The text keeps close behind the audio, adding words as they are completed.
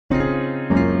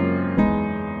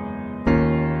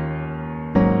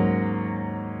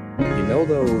know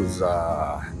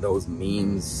those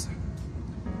memes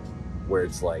where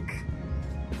it's like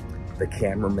the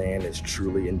cameraman is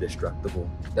truly indestructible?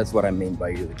 That's what I mean by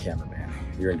you're the cameraman.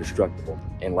 You're indestructible.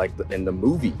 And like in the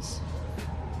movies,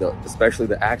 especially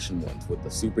the action ones with the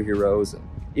superheroes and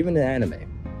even the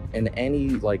anime and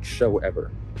any like show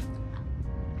ever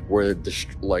where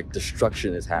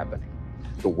destruction is happening.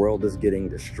 The world is getting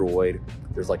destroyed.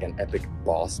 There's like an epic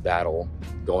boss battle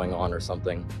going on or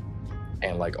something.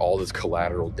 And like all this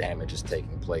collateral damage is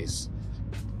taking place,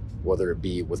 whether it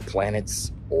be with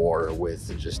planets or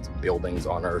with just buildings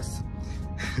on Earth.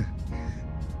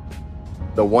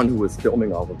 The one who is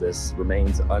filming all of this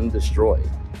remains undestroyed.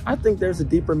 I think there's a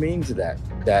deeper meaning to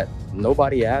that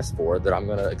nobody asked for that I'm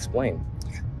gonna explain.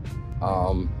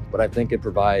 But I think it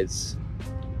provides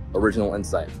original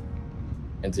insight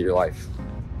into your life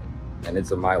and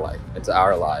into my life, into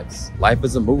our lives. Life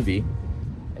is a movie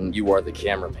and you are the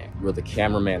cameraman. You're the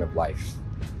cameraman of life.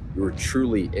 You're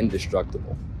truly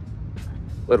indestructible.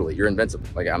 Literally, you're invincible.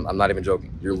 Like, I'm not even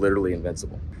joking. You're literally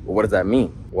invincible. Well, what does that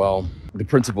mean? Well, the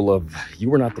principle of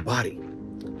you are not the body.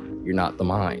 You're not the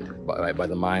mind. By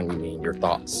the mind, we mean your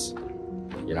thoughts.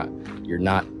 You're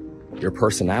not your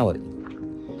personality.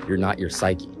 You're not your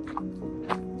psyche.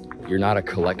 You're not a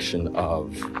collection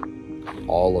of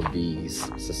all of these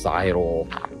societal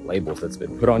labels that's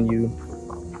been put on you.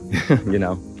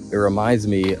 It reminds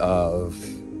me of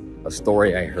a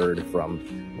story I heard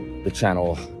from the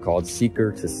channel called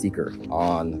Seeker to Seeker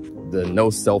on the no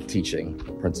self-teaching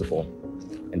principle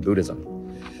in Buddhism.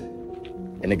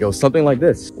 And it goes something like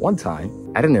this. One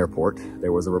time at an airport,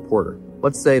 there was a reporter.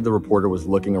 Let's say the reporter was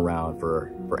looking around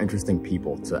for interesting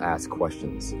people to ask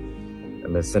questions.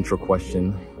 And the central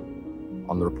question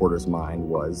on the reporter's mind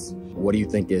was, what do you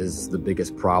think is the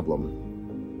biggest problem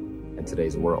in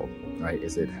today's world, right?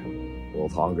 Is it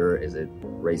world hunger? Is it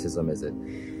racism? Is it,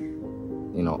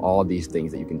 all these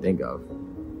things that you can think of?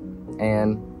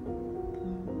 And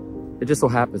it just so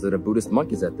happens that a Buddhist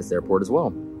monk is at this airport as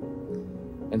well.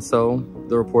 And so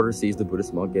the reporter sees the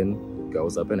Buddhist monk and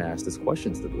goes up and asks this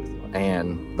question to the Buddhist monk.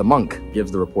 And the monk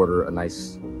gives the reporter a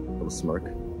nice little smirk,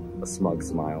 a smug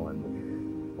smile,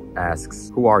 and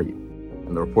asks, "Who are you?"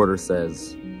 And the reporter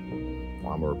says,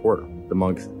 "Well, I'm a reporter." The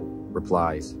monk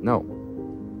replies, "No,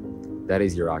 that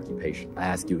is your occupation. I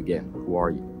ask you again, who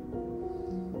are you?"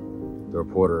 The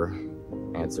reporter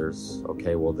answers,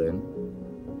 "Okay, well then,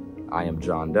 I am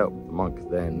John Doe." The monk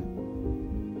then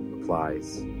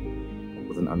replies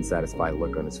with an unsatisfied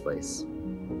look on his face,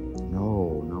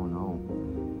 "No, no, no,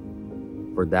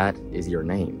 for that is your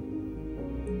name.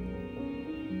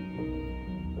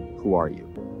 Who are you?"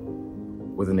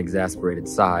 With an exasperated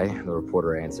sigh, the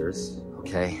reporter answers,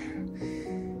 "Okay,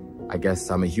 I guess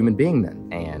I'm a human being then."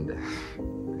 And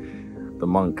the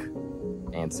monk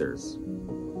answers,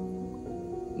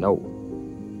 "No,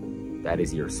 that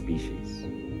is your species.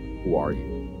 Who are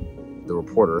you?" The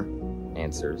reporter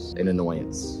answers in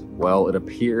annoyance, "Well, it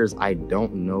appears I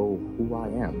don't know who I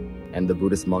am." And the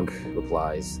Buddhist monk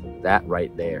replies, "That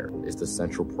right there is the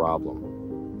central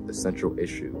problem, the central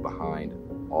issue behind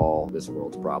all this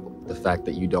world's problem. The fact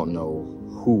that you don't know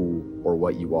who or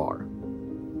what you are.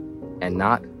 And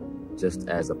not just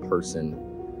as a person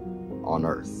on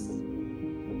Earth.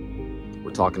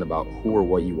 We're talking about who or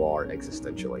what you are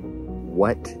existentially.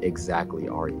 What exactly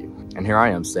are you?" And here I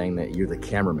am saying that you're the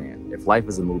cameraman. If life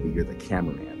is a movie, you're the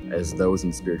cameraman. As those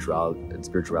in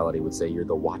spirituality would say, you're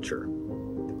the watcher,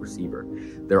 the perceiver.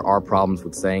 There are problems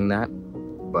with saying that,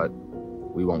 but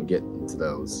we won't get into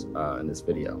those in this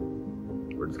video.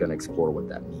 We're just gonna explore what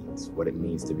that means, what it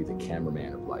means to be the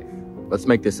cameraman of life. Let's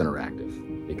make this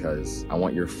interactive because I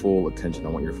want your full attention, I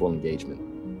want your full engagement.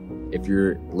 If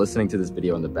you're listening to this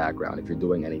video in the background, if you're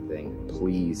doing anything,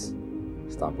 please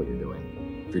stop what you're doing.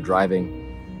 If you're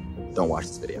driving, don't watch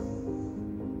this video.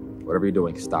 Whatever you're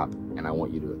doing, stop, and I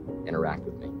want you to interact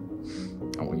with me.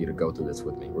 I want you to go through this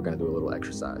with me. We're gonna do a little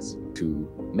exercise to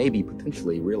maybe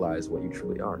potentially realize what you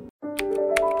truly are.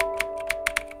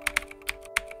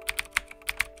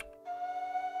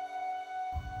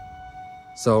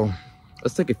 So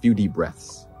let's take a few deep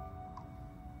breaths.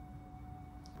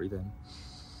 Breathe in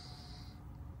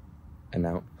and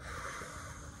out.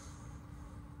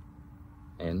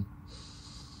 In,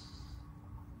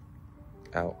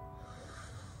 out,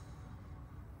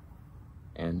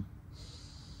 in,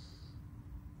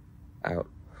 out,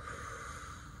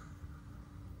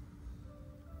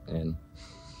 in,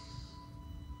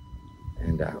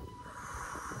 and out.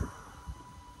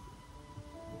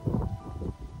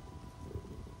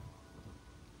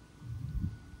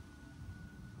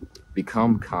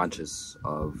 Become conscious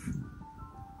of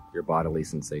your bodily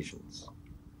sensations.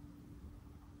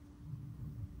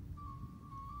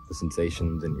 The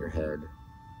sensations in your head,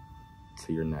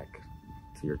 to your neck,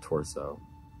 to your torso,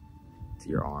 to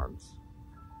your arms,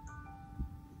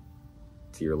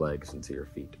 to your legs, and to your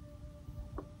feet.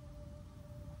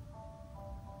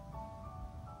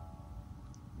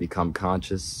 Become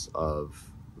conscious of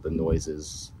the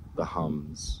noises, the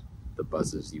hums, the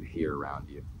buzzes you hear around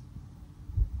you.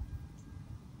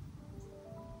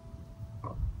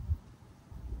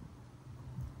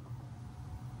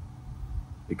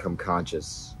 Become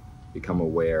conscious, become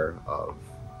aware of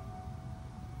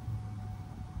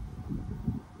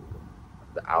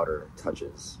the outer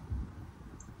touches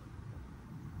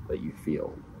that you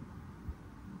feel,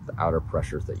 the outer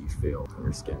pressures that you feel on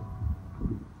your skin.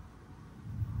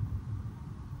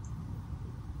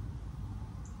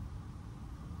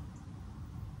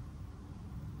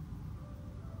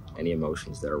 Any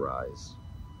emotions that arise,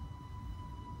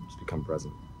 just become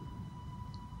present.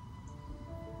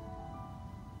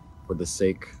 For the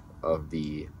sake of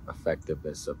the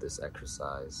effectiveness of this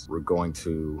exercise, we're going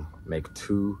to make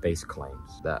two base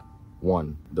claims. That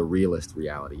one, the realist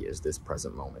reality is this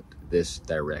present moment, this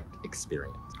direct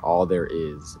experience. All there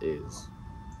is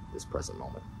this present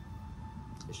moment.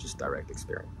 It's just direct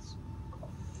experience.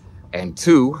 And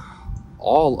two,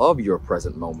 all of your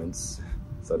present moments,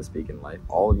 so to speak, in life,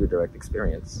 all of your direct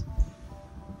experience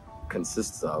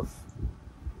consists of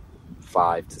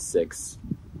 5 to 6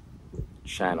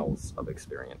 channels of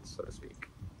experience, so to speak.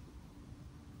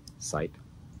 Sight,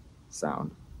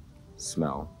 sound,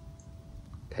 smell,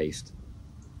 taste,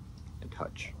 and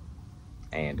touch,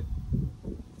 and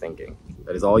thinking.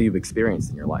 That is all you've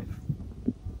experienced in your life.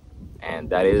 And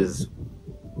that is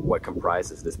what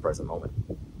comprises this present moment.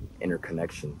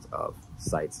 Interconnections of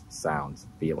sights, sounds,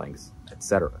 feelings,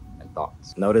 etc., and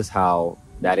thoughts. Notice how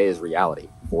that is reality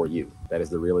for you. That is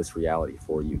the realist reality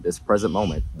for you. This present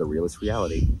moment, the realist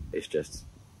reality, is just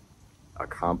a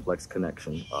complex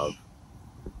connection of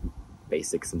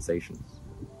basic sensations,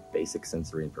 basic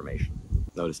sensory information.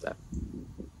 Notice that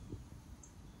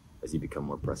as you become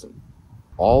more present.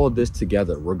 All of this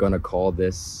together, we're gonna call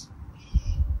this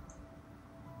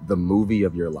the movie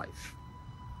of your life.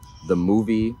 The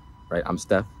movie, right? I'm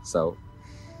Steph, so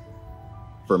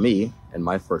for me, and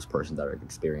my first person direct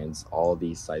experience, all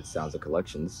these sights, sounds, and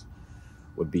collections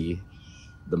would be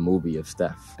the movie of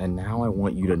Steph. And now I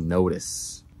want you to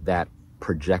notice that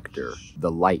projector,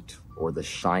 the light or the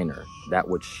shiner, that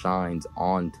which shines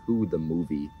onto the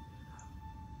movie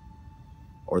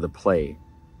or the play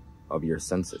of your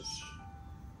senses.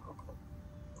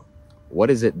 What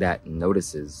is it that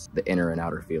notices the inner and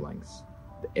outer feelings,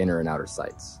 the inner and outer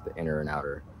sights, the inner and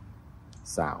outer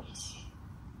sounds?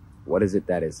 What is it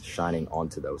that is shining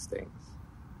onto those things?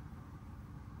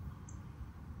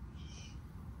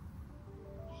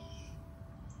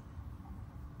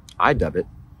 I dub it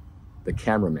the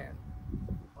cameraman,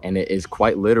 and it is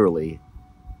quite literally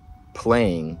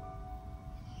playing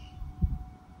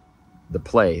the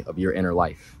play of your inner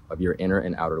life, of your inner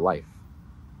and outer life.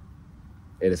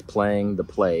 It is playing the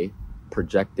play,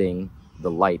 projecting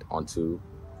the light onto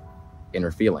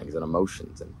inner feelings and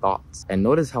emotions and thoughts. And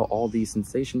notice how all these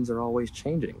sensations are always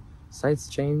changing. Sights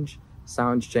change,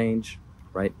 sounds change,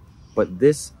 right? But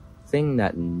this thing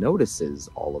that notices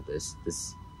all of this,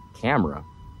 this camera,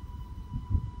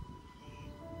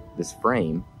 this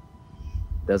frame,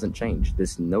 doesn't change.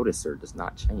 This noticer does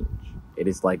not change. It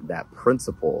is like that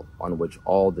principle on which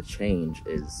all the change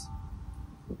is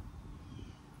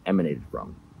emanated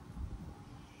from.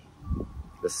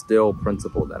 The still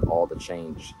principle that all the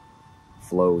change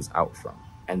flows out from.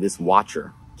 And this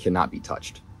watcher cannot be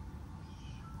touched.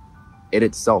 It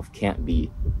itself can't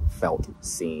be felt,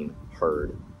 seen,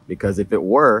 heard. Because if it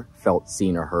were felt,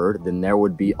 seen, or heard, then there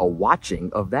would be a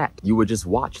watching of that. You would just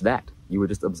watch that. You would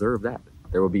just observe that.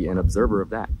 There would be an observer of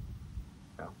that.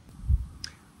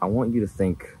 I want you to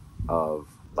think of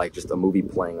like just a movie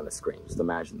playing on the screen. Just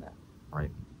imagine that,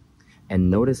 right? And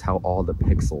notice how all the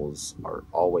pixels are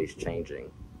always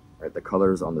changing, right? The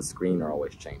colors on the screen are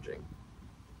always changing.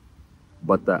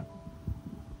 But the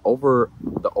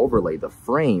overlay, the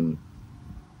frame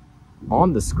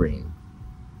on the screen,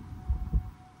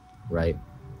 right,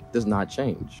 does not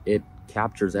change. It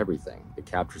captures everything. It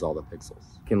captures all the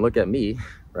pixels. You can look at me,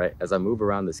 right, as I move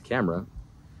around this camera.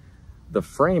 The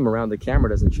frame around the camera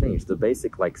doesn't change. The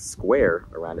basic like square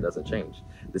around it doesn't change.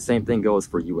 The same thing goes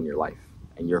for you in your life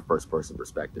and your first person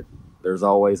perspective. There's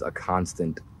always a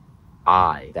constant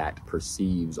eye that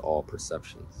perceives all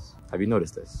perceptions. Have you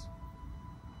noticed this?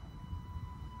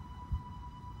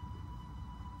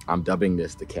 I'm dubbing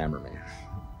this the cameraman.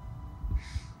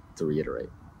 To reiterate,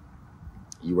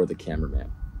 you are the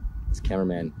cameraman. This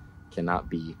cameraman cannot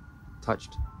be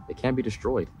touched. It can't be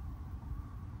destroyed.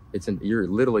 You're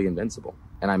literally invincible.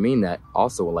 And I mean that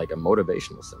also like a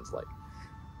motivational sense. Like,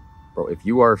 bro, if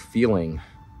you are feeling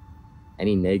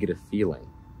any negative feeling,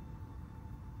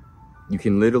 you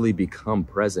can literally become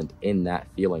present in that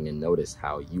feeling and notice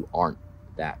how you aren't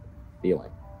that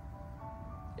feeling.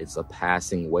 It's a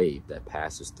passing wave that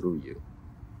passes through you,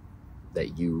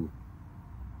 that you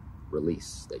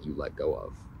release, that you let go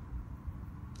of.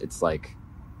 It's like,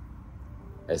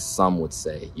 as some would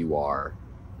say, you are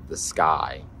the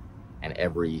sky, and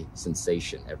every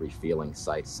sensation, every feeling,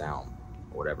 sight, sound,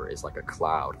 whatever, is like a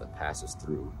cloud that passes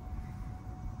through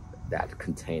that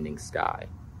containing sky.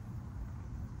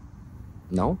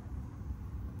 No?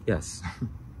 Yes.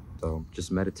 So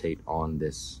just meditate on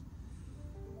this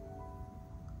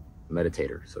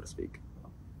meditator, so to speak.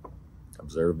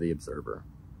 Observe the observer.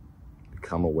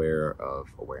 Become aware of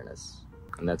awareness.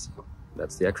 And that's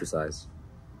the exercise.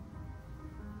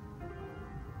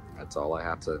 That's all I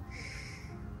have to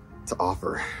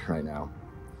offer right now.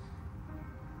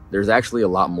 There's actually a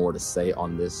lot more to say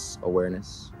on this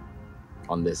awareness,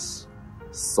 on this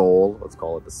soul. Let's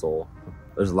call it the soul.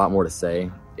 There's a lot more to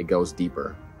say. It goes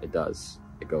deeper. It does.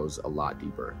 It goes a lot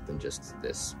deeper than just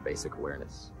this basic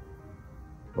awareness.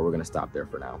 But we're gonna stop there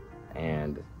for now.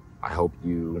 And I hope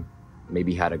you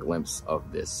maybe had a glimpse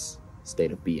of this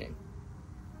state of being.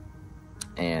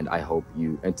 And I hope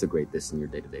you integrate this in your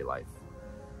day-to-day life,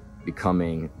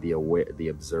 becoming the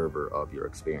observer of your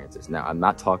experiences. Now, I'm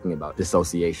not talking about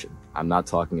dissociation.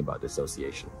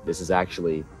 This is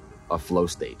actually a flow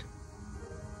state.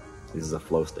 This is a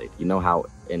flow state. You know how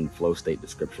in flow state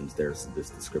descriptions, there's this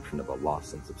description of a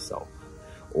lost sense of self,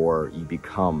 or you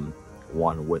become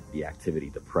one with the activity,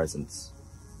 the present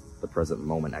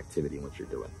moment activity in which you're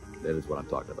doing. That is what I'm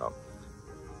talking about.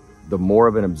 The more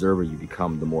of an observer you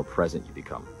become, the more present you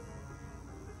become.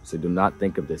 So do not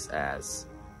think of this as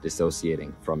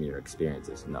dissociating from your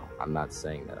experiences. No, I'm not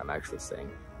saying that. I'm actually saying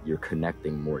you're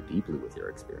connecting more deeply with your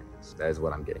experience. That is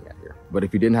what I'm getting at here. But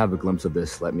if you didn't have a glimpse of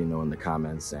this, let me know in the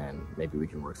comments and maybe we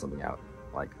can work something out.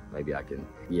 Like maybe I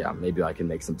can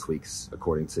make some tweaks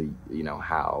according to,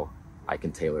 how I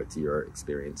can tailor it to your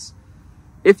experience.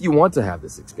 If you want to have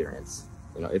this experience,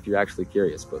 if you're actually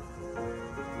curious. But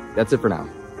that's it for now.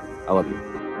 I love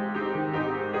you.